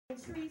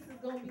Treese is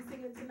going to be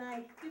singing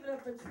tonight. Give it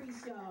up for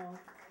Treese, y'all.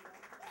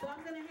 So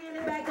I'm going to hand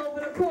it back over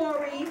to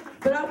Corey,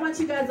 but I want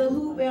you guys to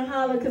hoop and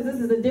holler because this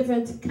is a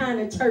different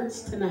kind of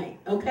church tonight,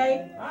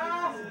 okay?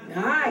 All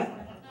right.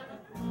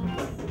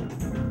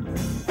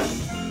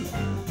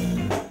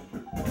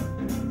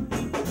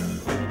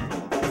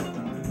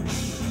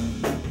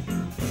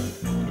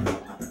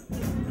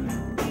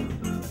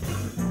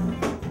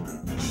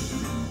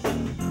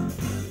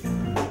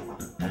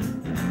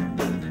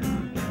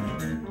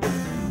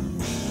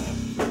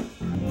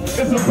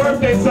 It's a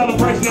birthday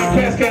celebration at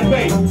Cass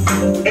Cafe.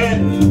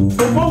 And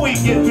before we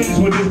get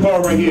finished with this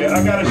part right here,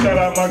 I gotta shout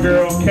out my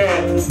girl,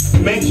 Kat.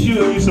 Make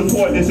sure you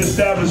support this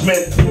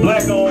establishment.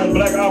 Black owned,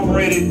 black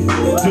operated,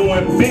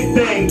 doing big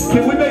things.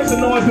 Can we make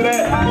some noise for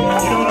that?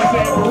 You know what I'm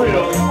saying? For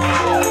real.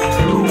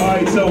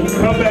 Alright, so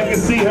come back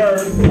and see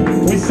her.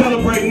 We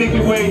celebrate Nikki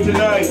Wade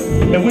tonight,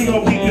 and we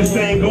gonna keep this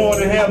thing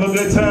going and have a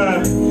good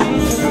time.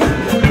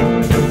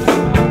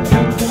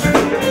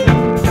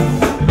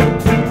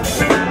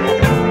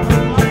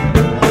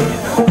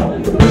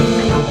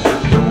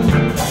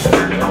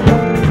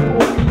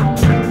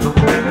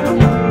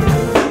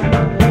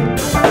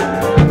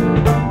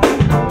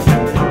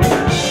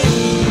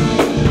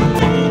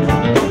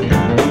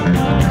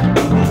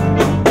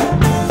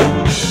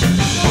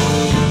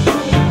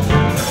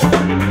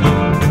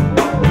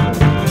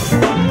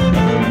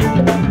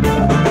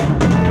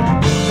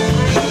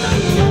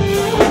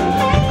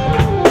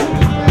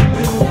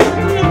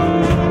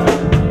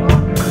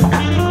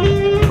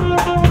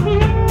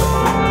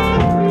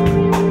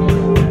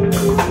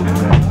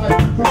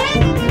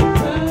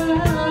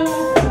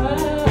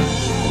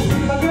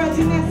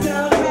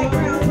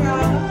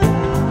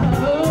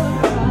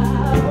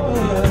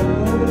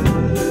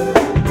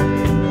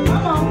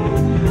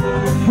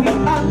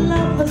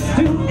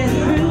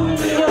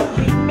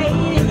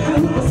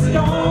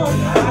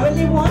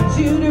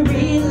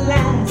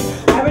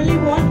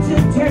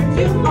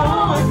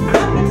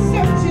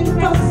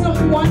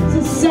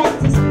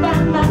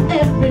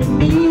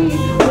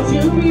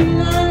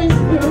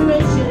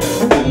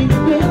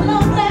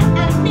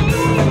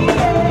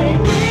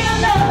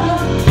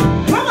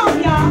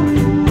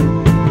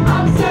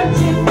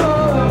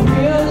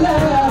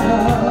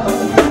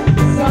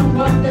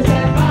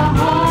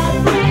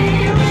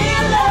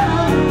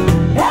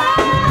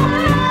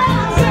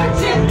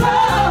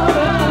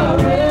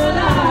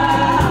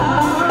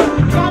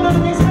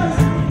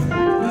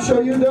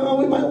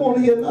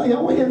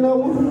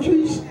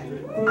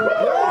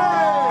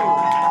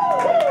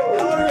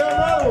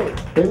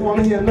 They want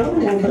to hear another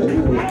one,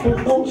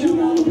 baby. Don't you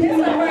know?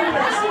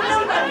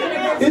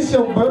 It's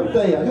your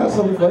birthday. I got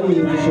something for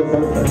you. It's your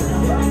birthday.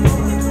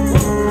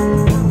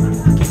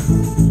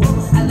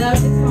 I love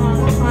this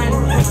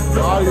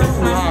song.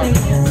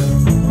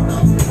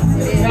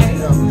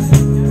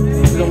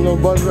 You got a little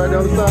buzz right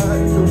down the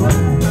side.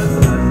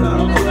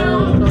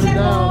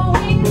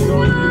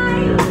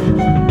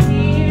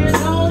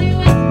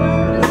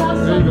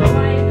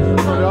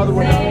 The other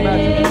one down the back.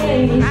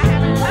 I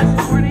haven't touched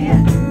the morning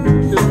yet.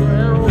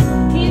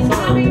 He's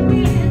coming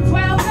in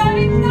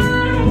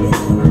 12:39.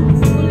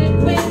 Bullet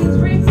winds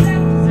bring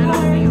steps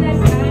forward that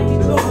guide me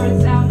towards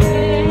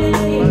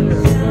salvation.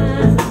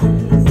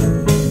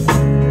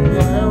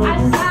 I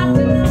stopped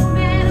a new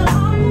man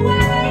along the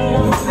way,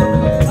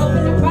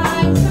 hoping to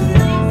find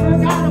something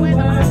forgotten with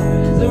my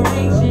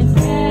resurrection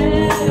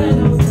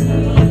penalty.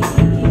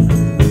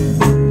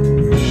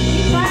 He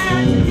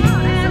tried to do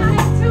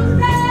everything to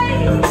say.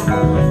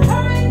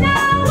 Hurry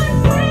now and wait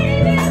for you.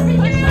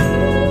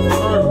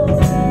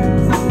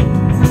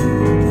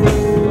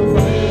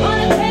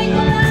 Wanna take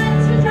a lot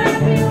to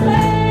drive me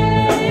away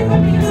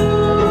from you.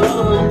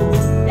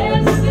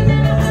 There's nothing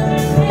that I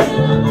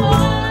haven't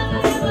more than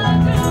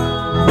ever do.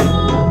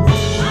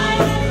 I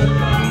have to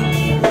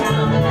lay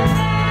down and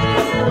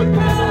let it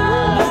go.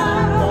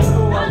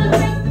 Wanna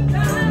take the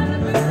time to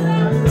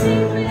relax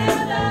deep without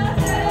a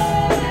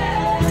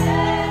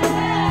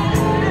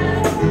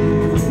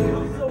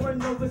I'm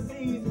soaring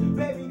overseas,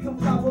 baby, come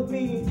fly with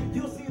me.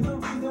 You'll see the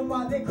reason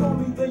why they call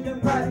me the young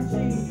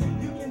prodigy.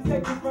 You can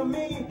take it from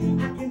me,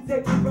 I can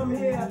take it from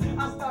here.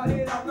 I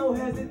started out no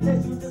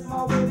hesitation, just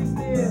my way to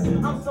steer.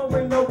 I'm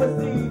soaring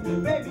overseas,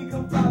 baby,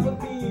 come fly with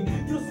me.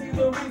 You'll see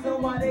the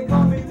reason why they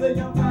call me the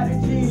young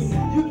prodigy.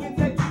 You can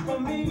take it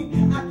from me,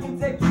 I can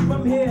take it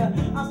from here.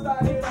 I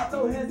started out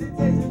no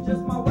hesitation,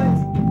 just my way.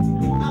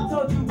 I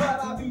told you what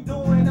I be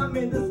doing, I'm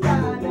in the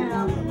sky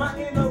now. My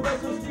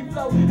interracial street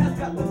flow has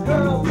got the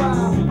girls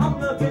wild. I'm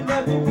loving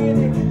every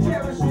minute,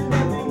 cherishing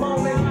every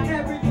moment.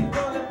 Everything's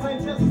gonna play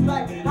just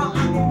like how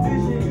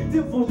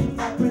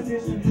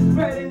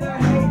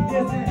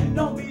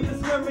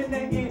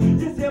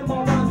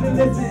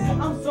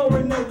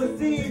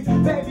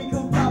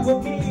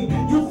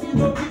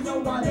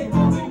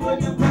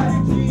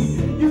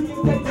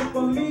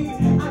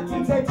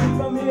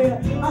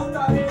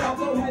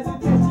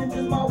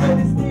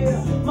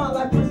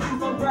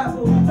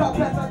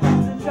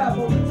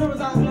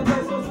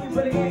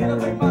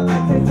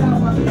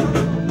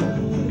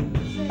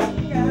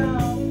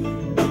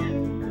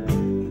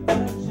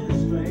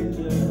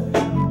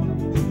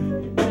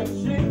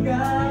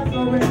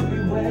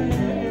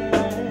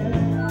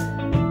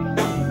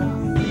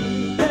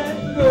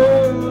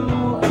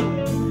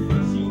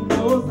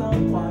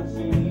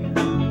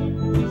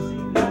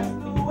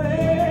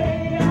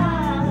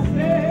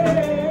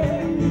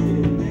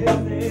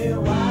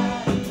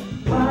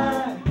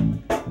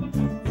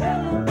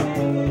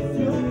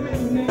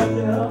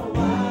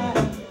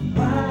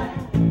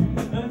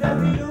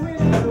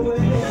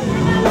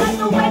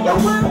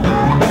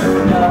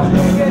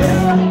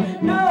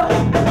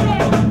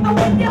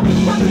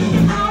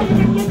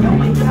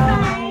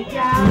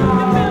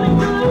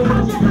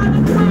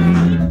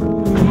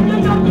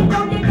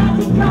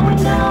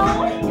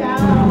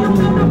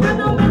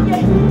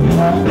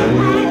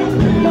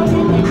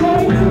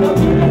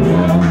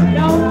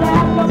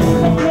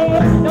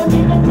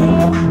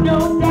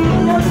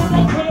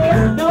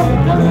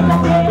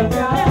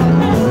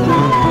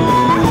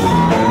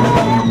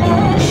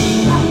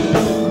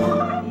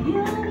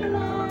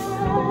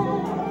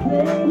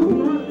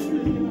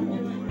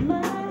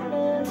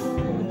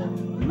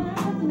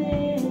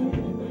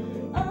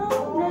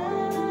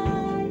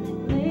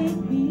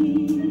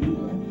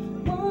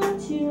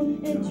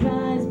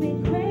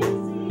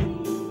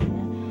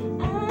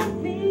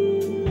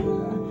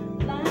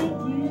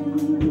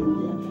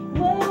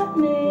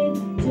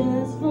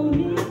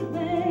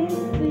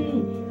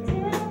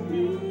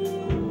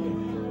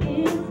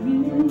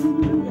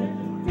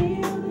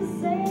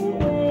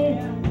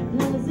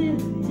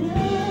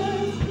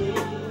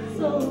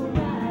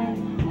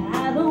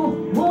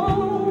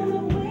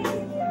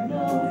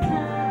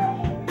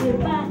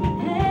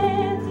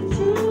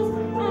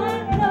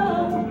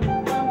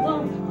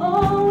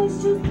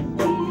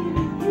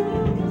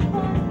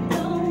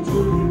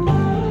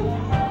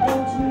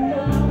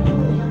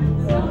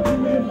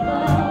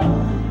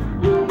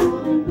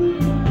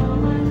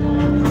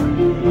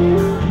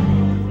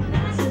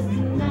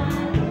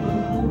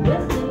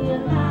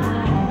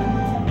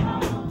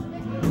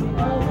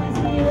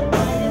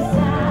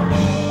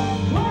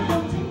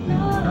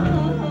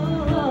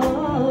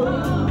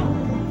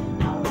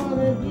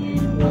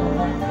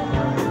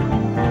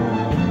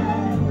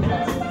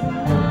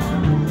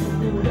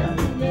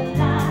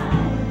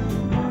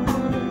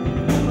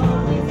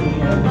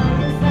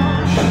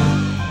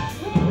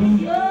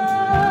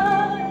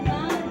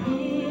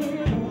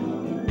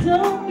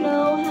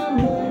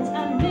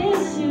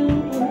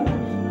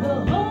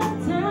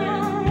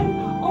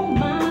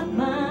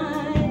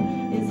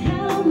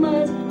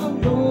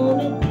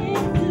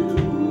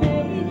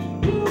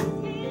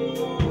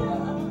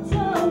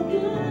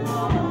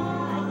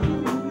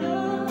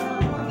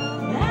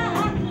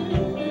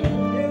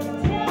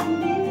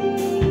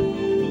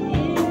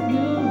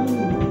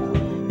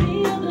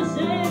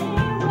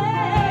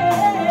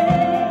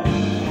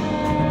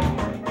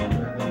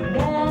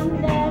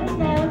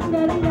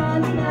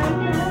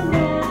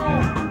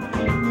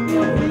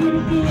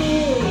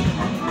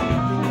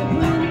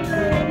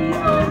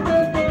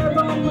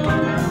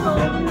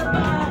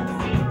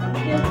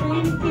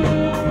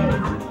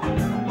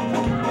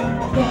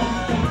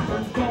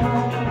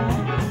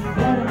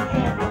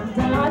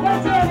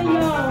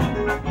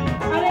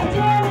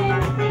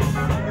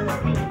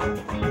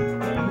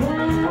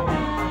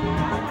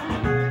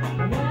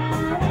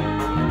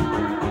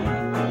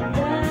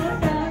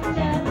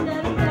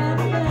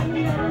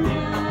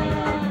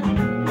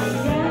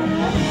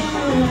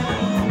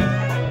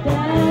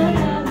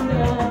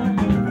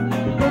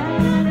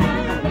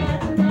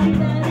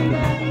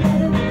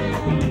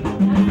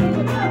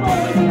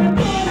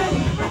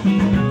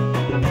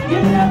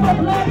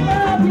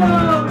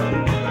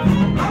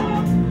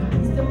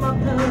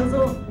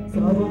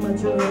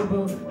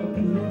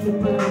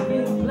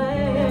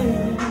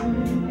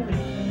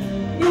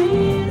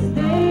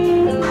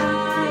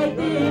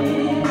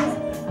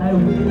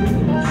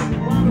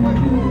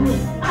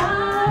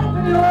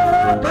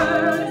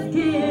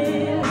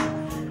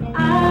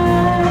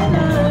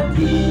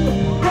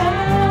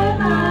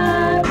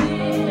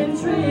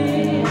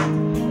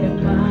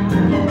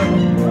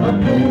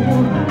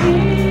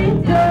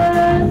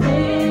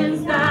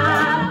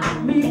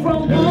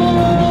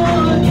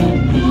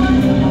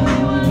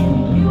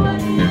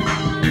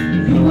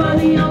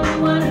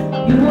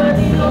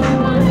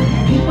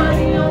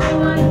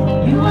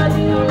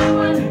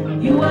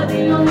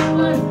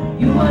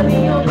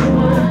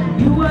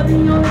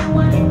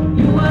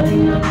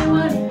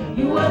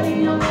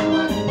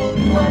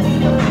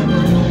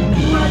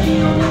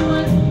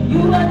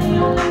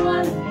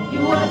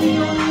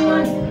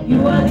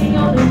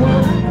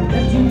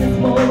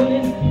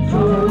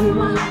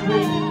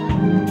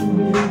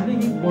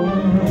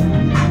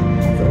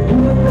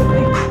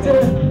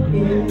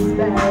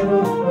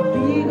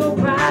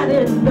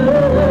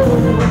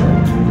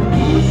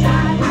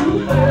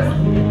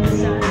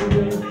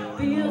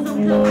Feels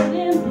I'm covered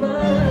in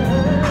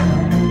blood.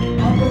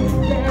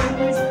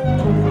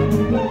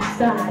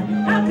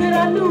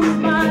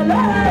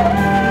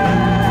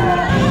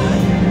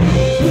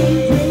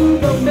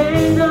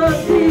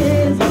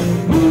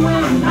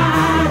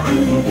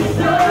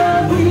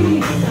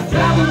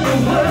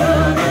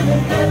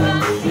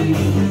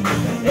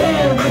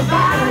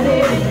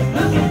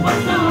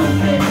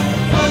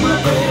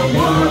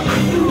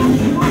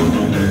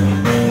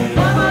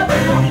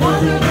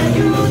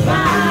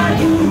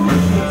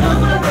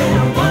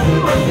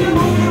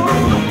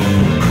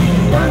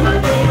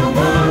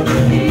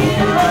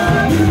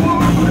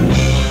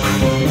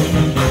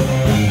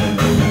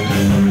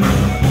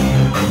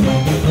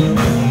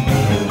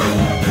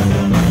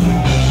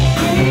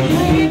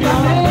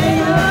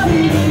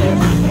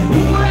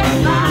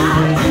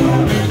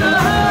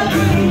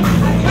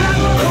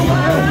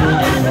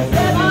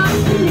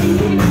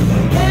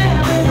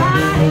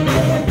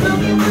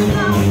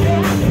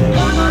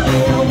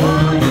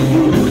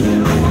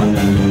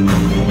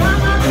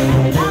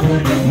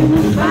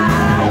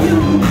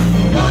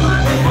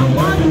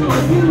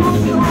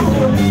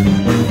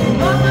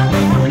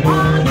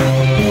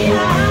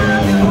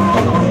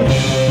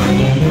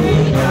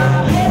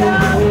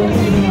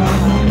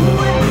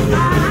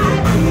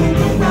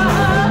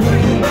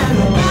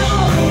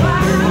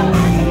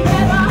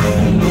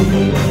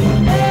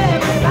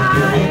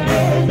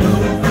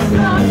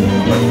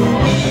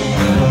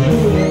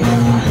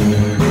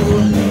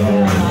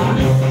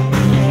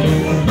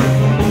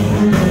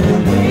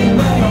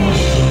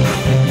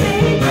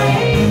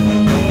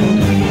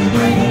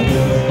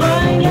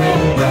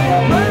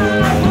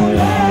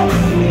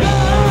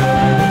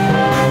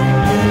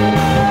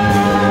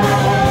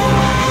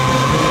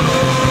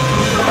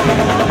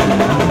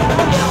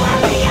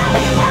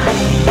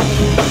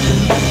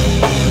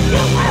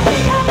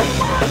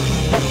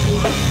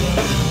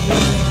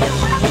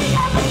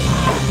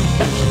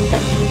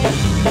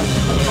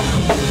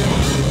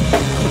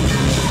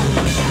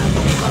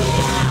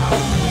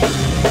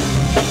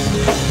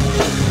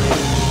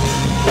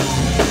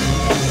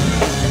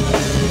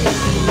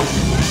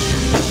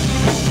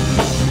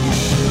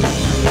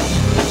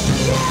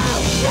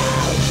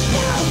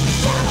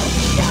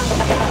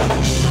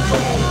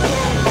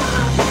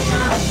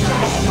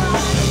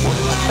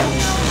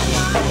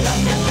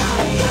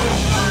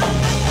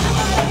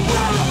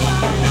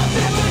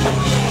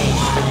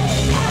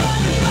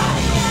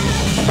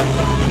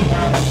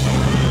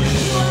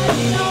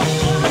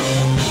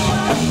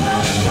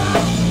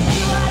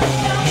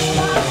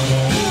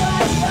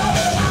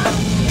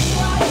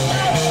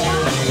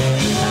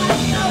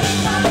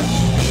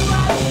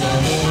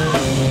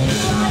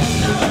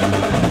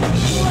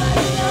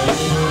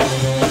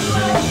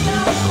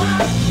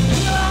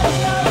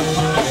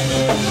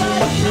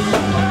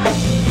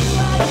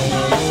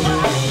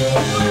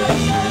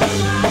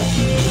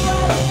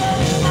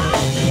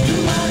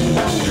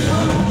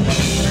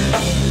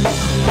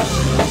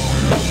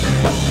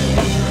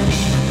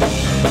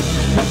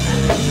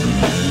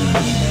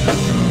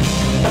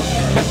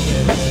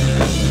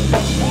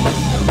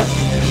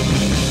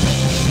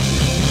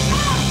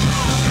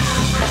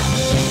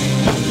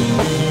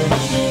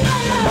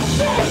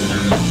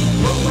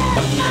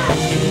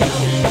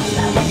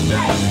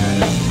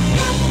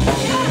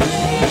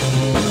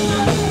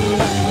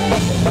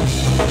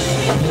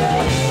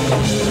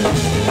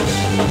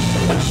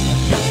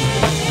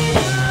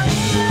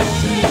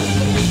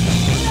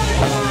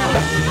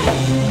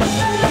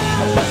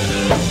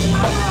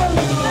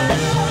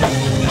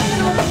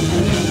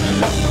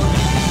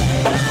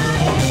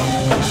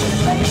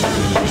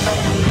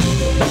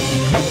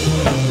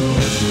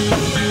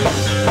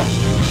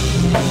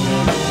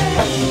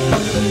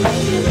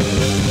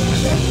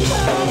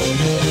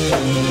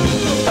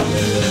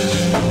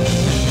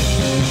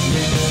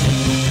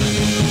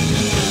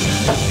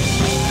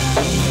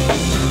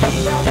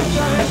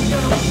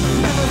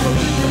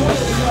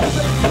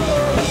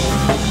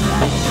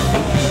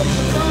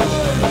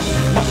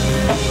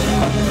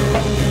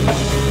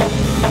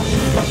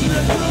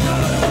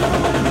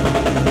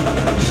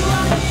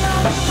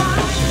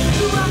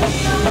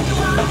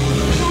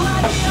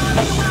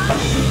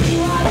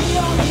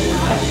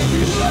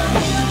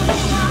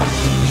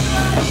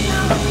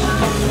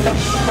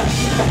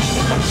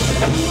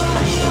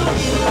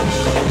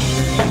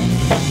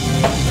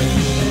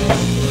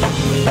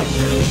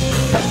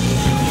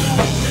 Thank you.